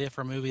terrible idea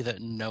for a movie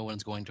that no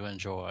one's going to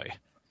enjoy.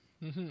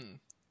 Mm-hmm.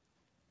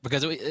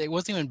 Because it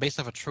wasn't even based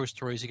off a true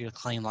story, so you could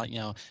claim, like,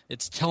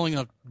 it's telling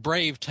a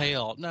brave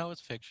tale. No,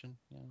 it's fiction.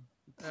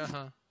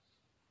 Uh-huh.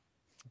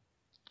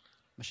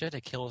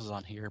 Machete Kills is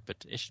on here,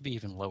 but it should be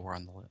even lower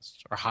on the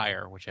list. Or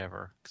higher,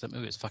 whichever. Because that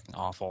movie is fucking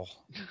awful.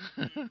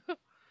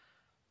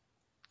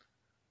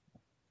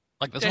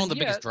 Like, that's one of the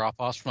biggest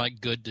drop-offs from,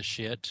 like, good to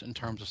shit in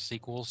terms of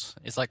sequels.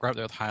 It's, like, right up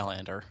there with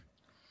Highlander.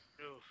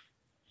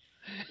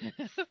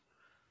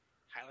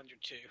 Highlander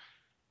 2.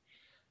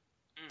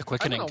 The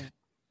Quickening.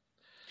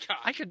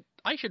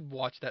 I should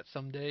watch that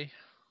someday.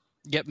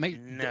 Yeah,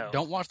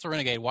 don't watch the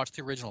Renegade. Watch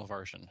the original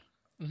version.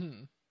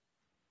 Mm-hmm.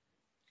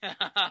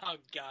 Oh,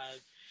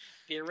 God.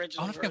 The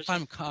original I wonder if I can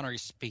find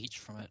Connery's speech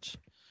from it.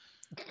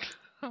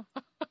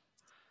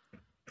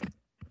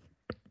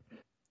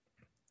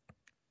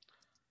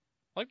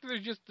 Like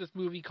there's just this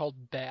movie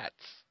called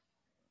Bats.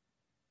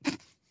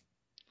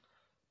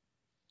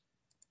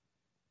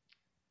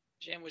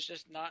 Jim was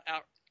just not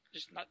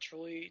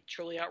truly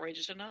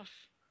outrageous enough.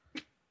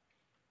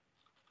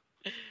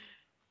 God.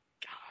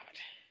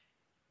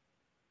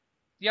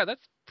 Yeah,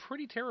 that's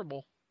pretty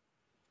terrible.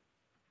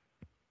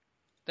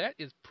 That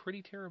is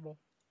pretty terrible.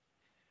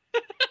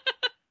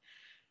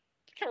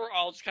 We're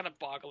all just kind of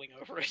boggling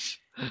over it. Still.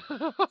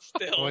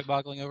 What are we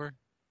boggling over?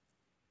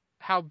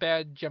 How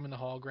bad Gem and the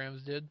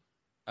Holograms did.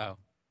 Oh.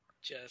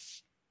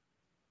 Just...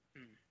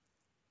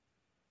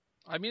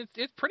 I mean,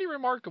 it's pretty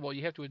remarkable,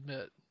 you have to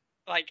admit.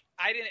 Like,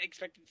 I didn't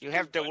expect it to You do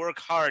have to well. work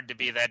hard to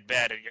be that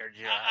bad at your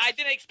job. I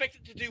didn't expect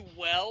it to do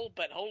well,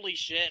 but holy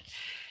shit.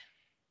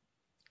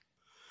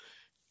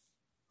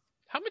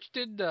 How much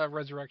did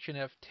Resurrection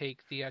F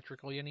take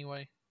theatrically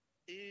anyway?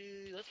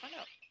 Let's find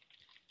out.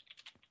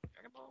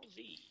 Dragon Ball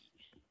Z.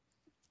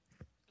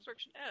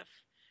 Resurrection F.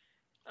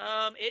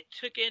 It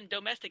took in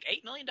domestic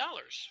 $8 million.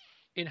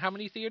 In how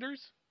many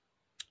theaters?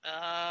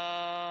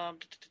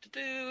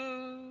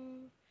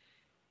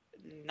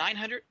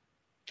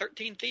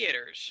 913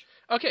 theaters.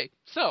 Okay,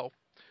 so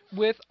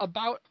with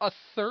about a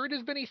third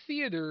as many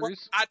theaters. Well,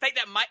 I think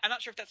that might. I'm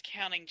not sure if that's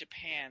counting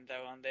Japan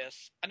though. On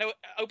this, I know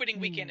opening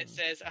weekend it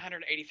says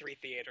 183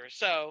 theaters.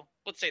 So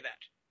let's say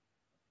that.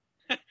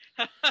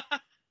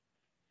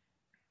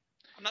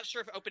 I'm not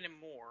sure if opening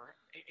more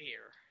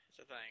here is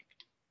the thing.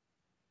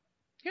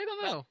 Yeah, I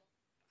don't know.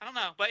 I don't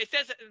know, but it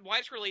says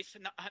widest release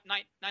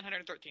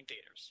 913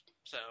 theaters.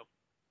 So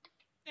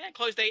yeah,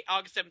 closed date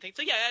August 17th.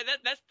 So yeah,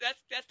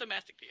 that's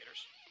domestic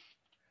theaters.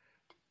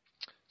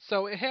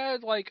 So it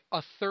had like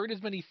a third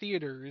as many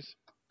theaters,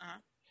 Uh-huh.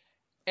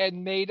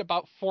 and made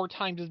about 4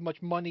 times as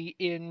much money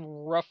in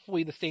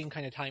roughly the same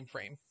kind of time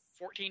frame.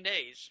 14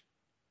 days.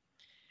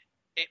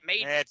 It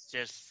made That's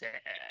just sad.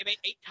 it made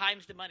 8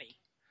 times the money.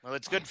 Well,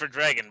 it's good for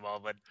Dragon Ball,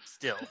 but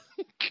still.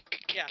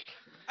 Yeah,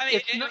 I mean,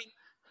 It's not-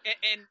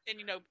 and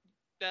you know,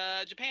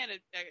 Japan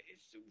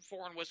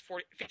foreign was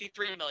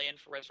 53 million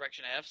for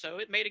Resurrection F, so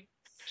it made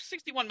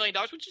 $61 million,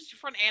 which is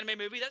for an anime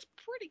movie. That's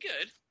pretty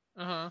good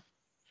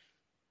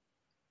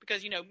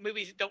because you know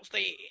movies don't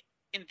stay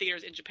in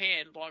theaters in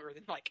Japan longer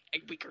than like a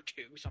week or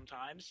 2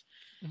 sometimes.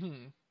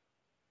 Mm-hmm.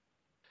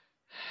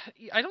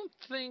 I don't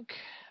think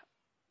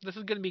this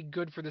is going to be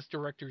good for this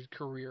director's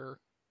career.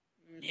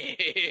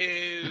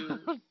 No.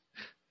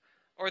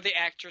 Or the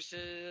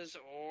actresses,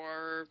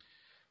 or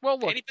Well,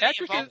 look, anybody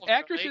involved,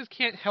 actresses really.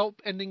 can't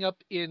help ending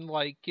up in,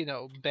 like, you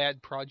know,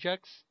 bad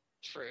projects.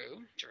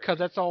 True. Because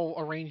that's all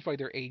arranged by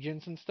their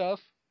agents and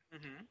stuff.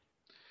 Mm-hmm.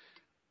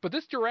 But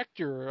this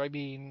director, I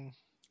mean,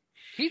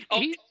 he's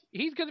going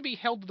to be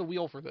held to the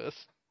wheel for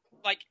this.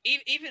 Like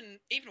even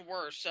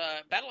worse,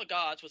 Battle of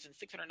Gods was in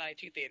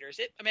 692 theaters.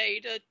 It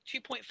made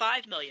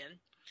 $2.5 million.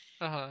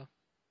 Uh-huh.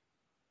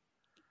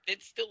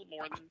 It's still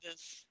more than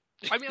this.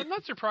 I mean, I'm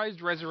not surprised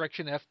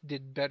Resurrection F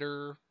did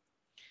better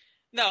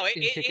No,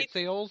 in ticket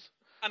sales.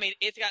 I mean,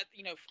 it's got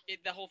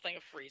the whole thing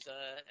of Frieza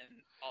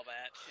and all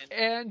that,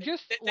 And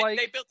just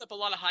they built up a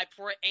lot of hype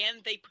for it,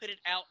 and they put it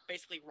out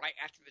basically right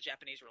after the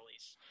Japanese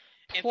release.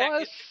 In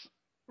plus, fact,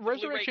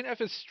 Resurrection F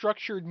is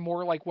structured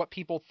more like what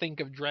people think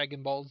of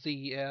Dragon Ball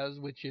Z as,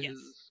 which is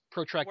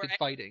protracted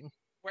fighting.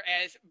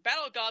 Whereas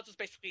Battle of Gods was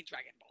basically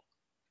Dragon Ball.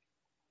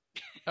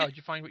 Oh, did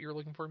you find what you were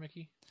looking for,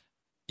 Mickey?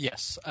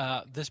 Yes,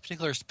 this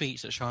particular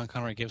speech that Sean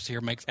Connery gives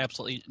here makes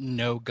absolutely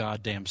no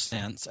goddamn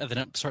sense, and then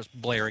it starts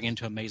blaring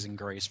into Amazing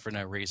Grace for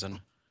no reason.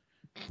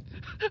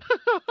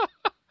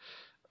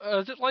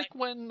 Is it like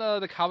when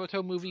the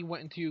Kabuto movie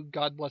went into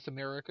God Bless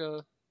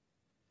America?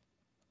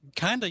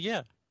 Kinda,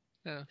 yeah.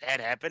 That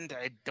happened?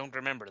 I don't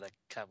remember the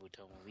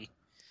Kabuto movie.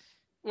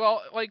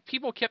 Well, like,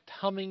 people kept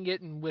humming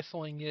it and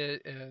whistling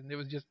it, and it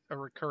was just a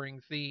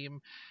recurring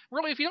theme.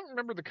 Really, if you don't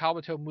remember the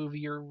Kabuto movie,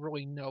 you're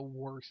really no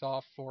worse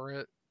off for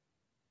it.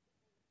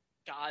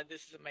 God,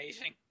 this is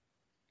amazing.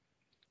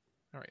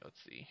 All right, let's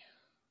see.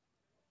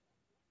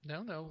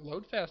 No,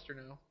 load faster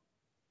now.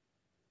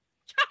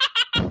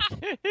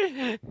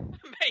 Amazing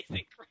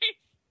Grace.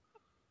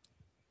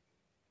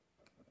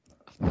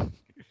 Oh,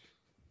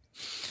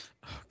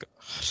 God.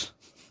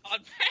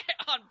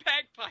 On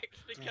bagpipes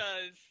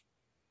because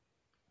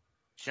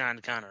Sean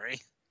Connery.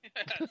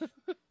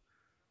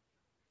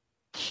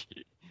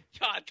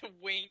 God, the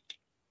wink.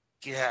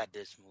 God,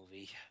 this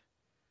movie.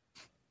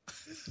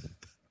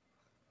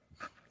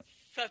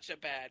 Such a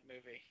bad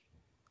movie.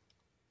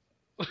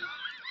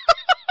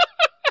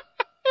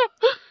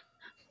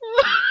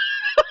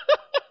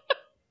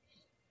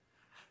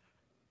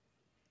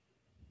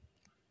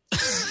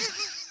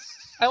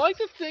 I like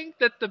to think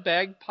that the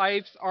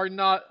bagpipes are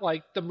not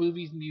like the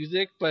movie's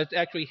music, but it's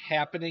actually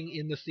happening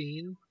in the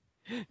scene.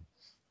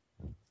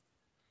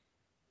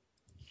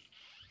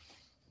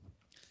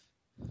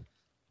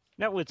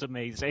 That was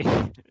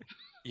amazing.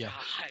 Yeah.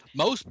 God.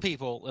 Most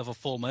people live a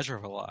full measure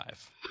of a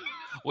life,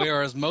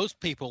 whereas most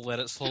people let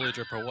it slowly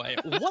drip away.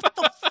 What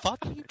the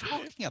fuck are you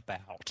talking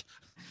about?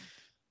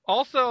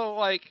 Also,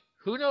 like,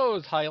 who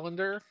knows,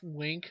 Highlander?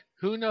 Wink.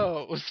 Who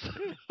knows?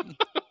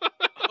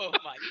 Oh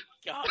my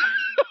God.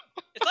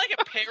 It's like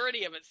a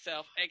parody of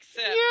itself,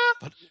 except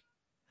Yeah.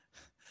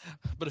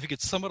 But if you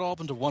could sum it all up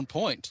into one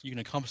point, you can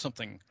accomplish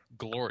something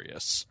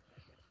glorious.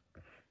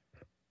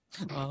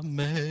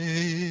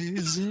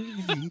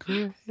 Amazing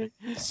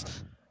Grace.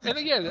 And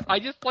again, I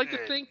just like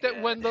to think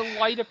that when the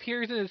light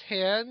appears in his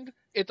hand,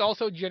 it's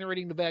also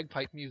generating the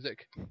bagpipe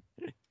music.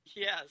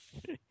 yes.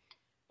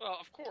 Well,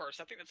 of course.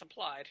 I think that's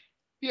implied.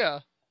 Yeah.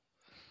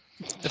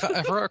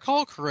 If I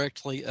recall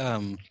correctly,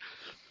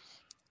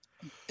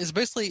 it's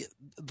basically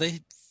they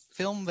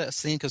filmed that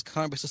scene because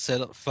Congress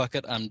said, "Fuck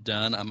it, I'm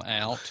done, I'm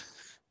out."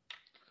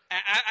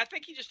 I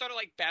think he just started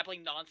like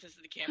babbling nonsense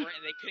to the camera,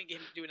 and they couldn't get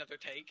him to do another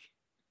take.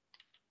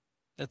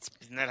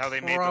 Isn't that how they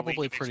made probably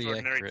the League of pretty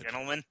Extraordinary accurate.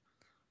 Gentlemen?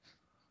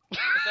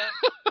 What's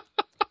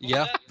that?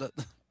 Yeah.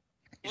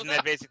 Isn't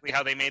that basically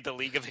how they made the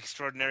League of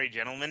Extraordinary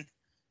Gentlemen?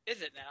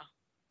 Is it now?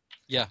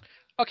 Yeah.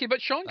 Okay,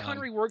 but Sean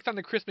Connery works on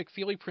the Chris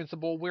McFeely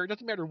principle, where it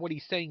doesn't matter what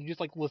he's saying, you just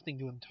like listening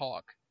to him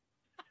talk.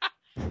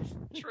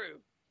 True.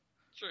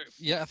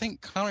 Yeah, I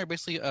think Connery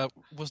basically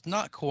was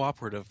not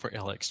cooperative for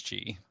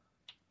LXG.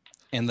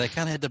 And they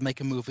kind of had to make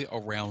a movie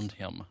around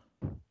him.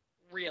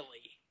 Really?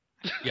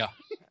 Yeah.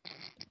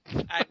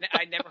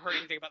 I never heard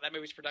anything about that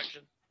movie's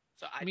production,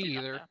 so I Me did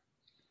not either. know.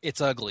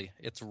 It's ugly.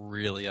 It's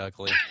really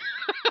ugly.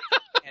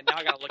 And now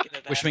I gotta look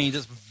into that. Which means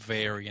it's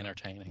very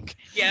entertaining.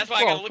 Yeah, that's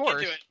why Well, I of gotta look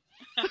course. into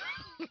it.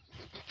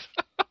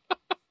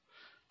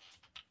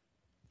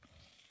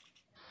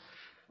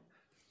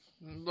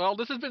 Well,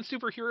 this has been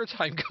Superhero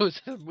Time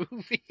Goes to the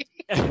Movie.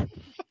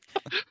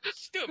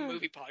 Let's do a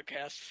movie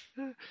podcast.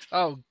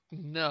 Oh,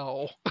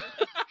 no. What?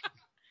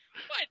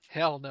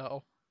 Hell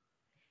no.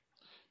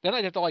 Then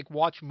I'd have to, like,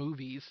 watch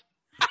movies.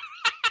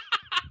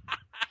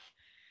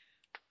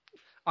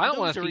 I don't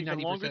want Those to are see even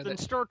 90% longer of than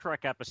that. Star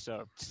Trek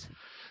episodes.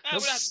 We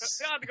don't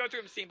have to go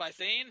through them scene by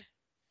scene.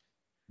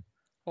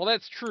 Well,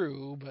 that's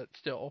true, but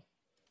still.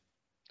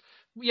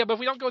 Yeah, but if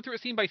we don't go through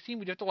it scene by scene,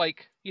 we'd have to,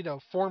 like,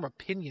 form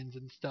opinions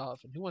and stuff.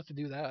 And who wants to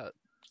do that?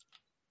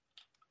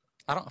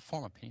 I don't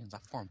form opinions. I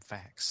form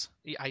facts.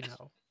 Yeah, I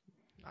know.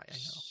 I know.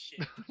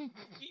 Shit.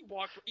 He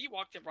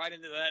walked him right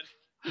into that.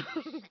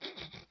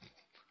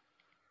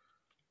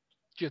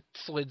 Just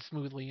slid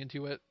smoothly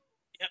into it.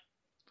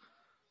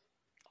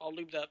 All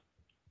lubed up.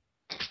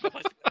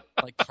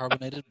 Like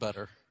carbonated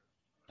butter.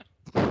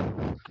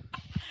 Good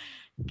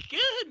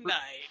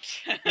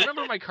night.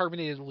 Remember my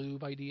carbonated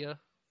lube idea?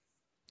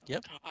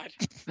 Yep. God.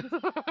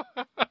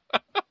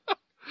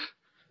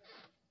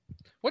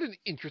 What an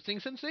interesting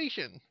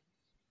sensation.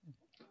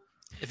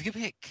 If you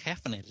could get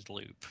caffeinated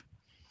lube.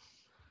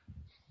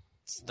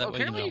 So that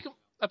Apparently, way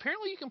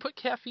you can put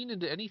caffeine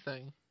into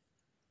anything.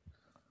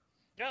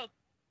 Yeah.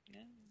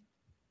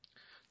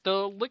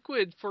 The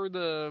liquid for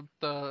the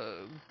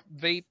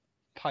vape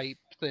pipe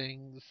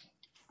things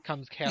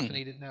comes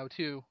caffeinated now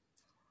too.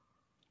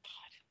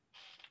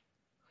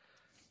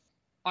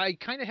 I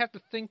kind of have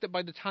to think that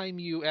by the time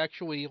you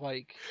actually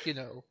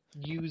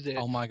use it,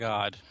 Oh my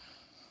god.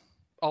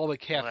 all the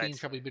caffeine's that's-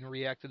 probably been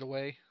reacted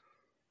away.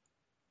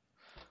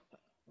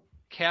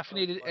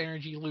 Caffeinated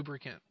energy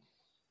lubricant.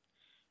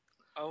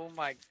 Oh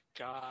my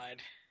god.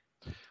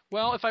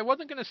 Well, if I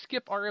wasn't going to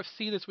skip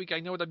RFC this week, I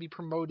know what I'd be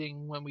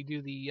promoting when we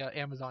do the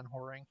Amazon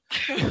whoring.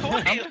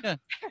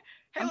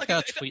 I'm look, gonna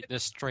it's- tweet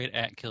this straight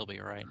at Kilby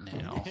right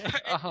now.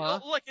 Uh-huh.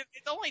 Look,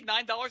 it's only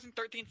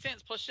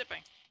 $9.13 plus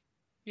shipping.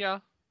 Yeah.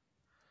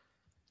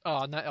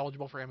 Oh, not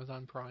eligible for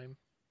Amazon Prime.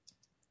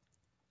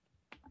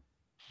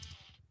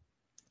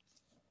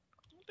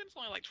 Then it's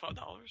only like $12.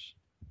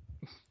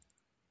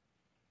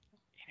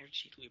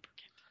 Energy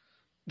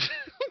lubricant.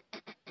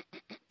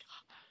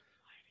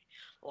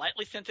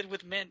 Lightly scented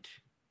with mint.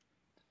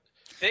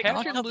 Thick. I like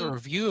Passion how the lube-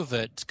 review of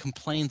it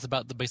complains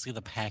about basically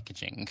the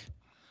packaging,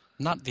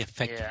 not the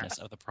effectiveness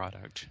of the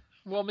product.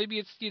 Well, maybe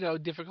it's,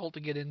 difficult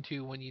to get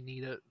into when you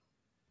need it.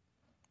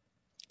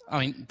 I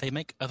mean, they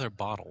make other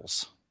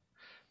bottles.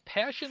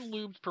 Passion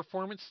Lube's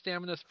Performance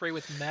Stamina Spray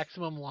with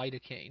maximum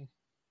lidocaine.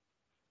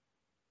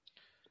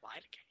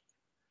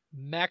 Lidocaine.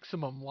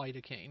 Maximum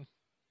lidocaine.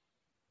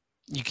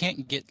 You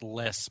can't get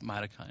less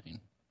lidocaine.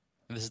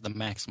 This is the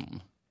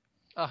maximum.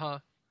 Uh-huh.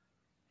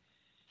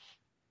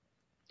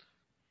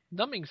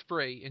 Numbing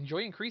Spray. Enjoy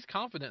increased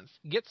confidence.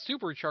 Get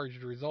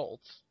supercharged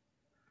results.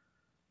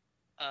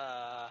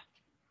 Huh.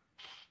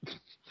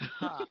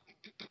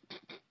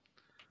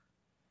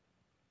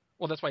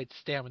 Well, that's why it's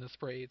Stamina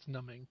Spray. It's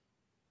numbing.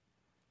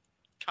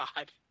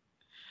 God.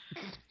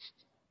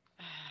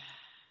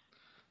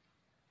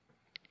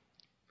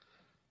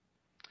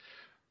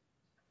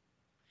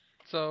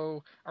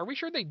 So, are we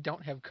sure they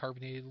don't have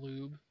carbonated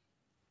lube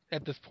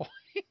at this point?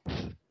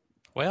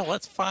 Well,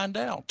 let's find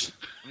out.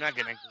 I'm not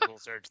gonna Google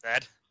search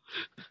that.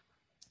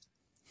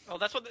 Well,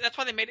 that's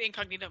why they made it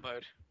incognito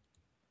mode.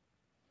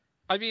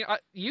 I mean,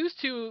 used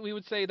to, we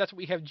would say that's what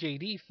we have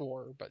JD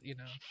for, but,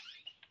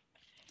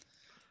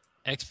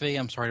 XV,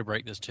 I'm sorry to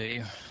break this to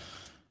you.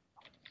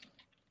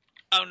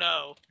 Oh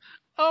no.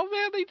 Oh,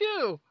 man, they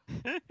do!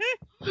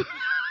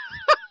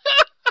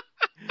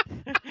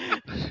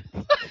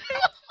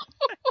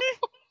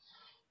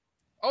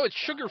 Oh, it's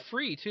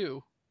sugar-free,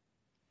 too.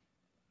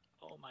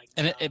 Oh my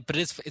god. And but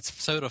it's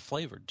soda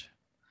flavored.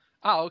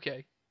 Oh,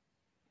 okay.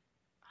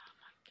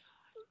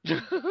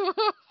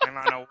 I'm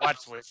on a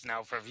watch list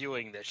now for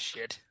viewing this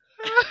shit.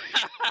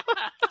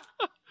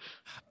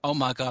 Oh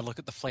my god, look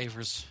at the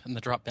flavors in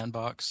the drop down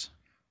box.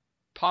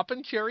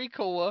 Poppin' Cherry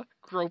Cola,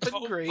 Gropin'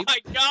 Oh Grape, my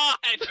god.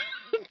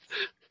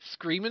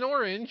 Screamin'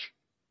 Orange.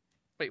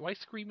 Wait, why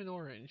Screamin'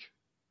 Orange?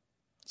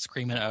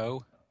 Screaming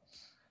O.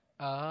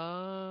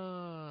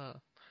 Ah.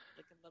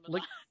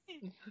 Licking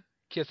lemon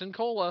Kissin'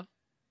 Cola.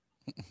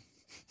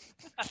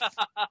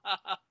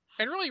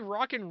 And really,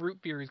 Rockin' Root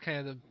Beer is kind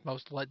of the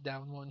most let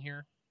down one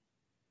here.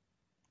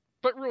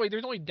 But really,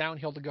 there's only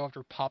downhill to go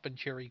after Pop and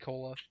Cherry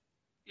Cola.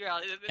 Yeah,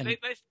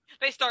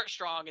 they start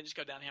strong and just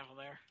go downhill from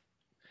there.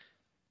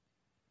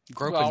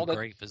 Grope and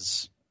Grape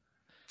is...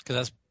 Because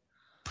that's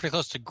pretty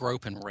close to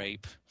Grope and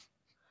Rape.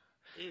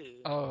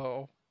 Ew.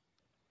 Oh.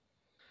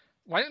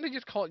 Why don't they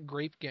just call it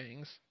Grape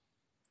Gangs?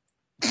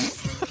 Good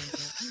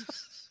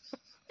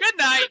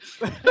night!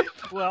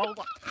 Well,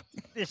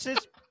 this is...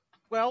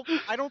 Well,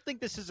 I don't think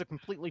this is a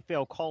completely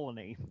failed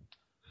colony.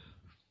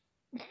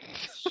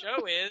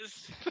 Show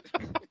is.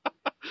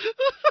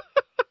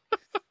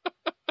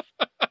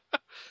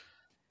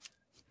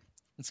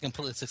 It's a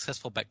completely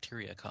successful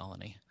bacteria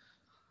colony.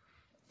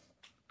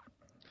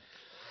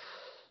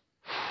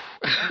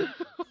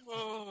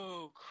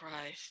 Oh,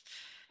 Christ.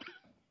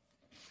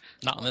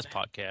 Not on this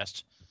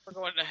podcast. We're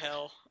going to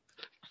hell.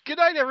 Good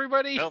night,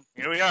 everybody. Well,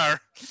 here we are.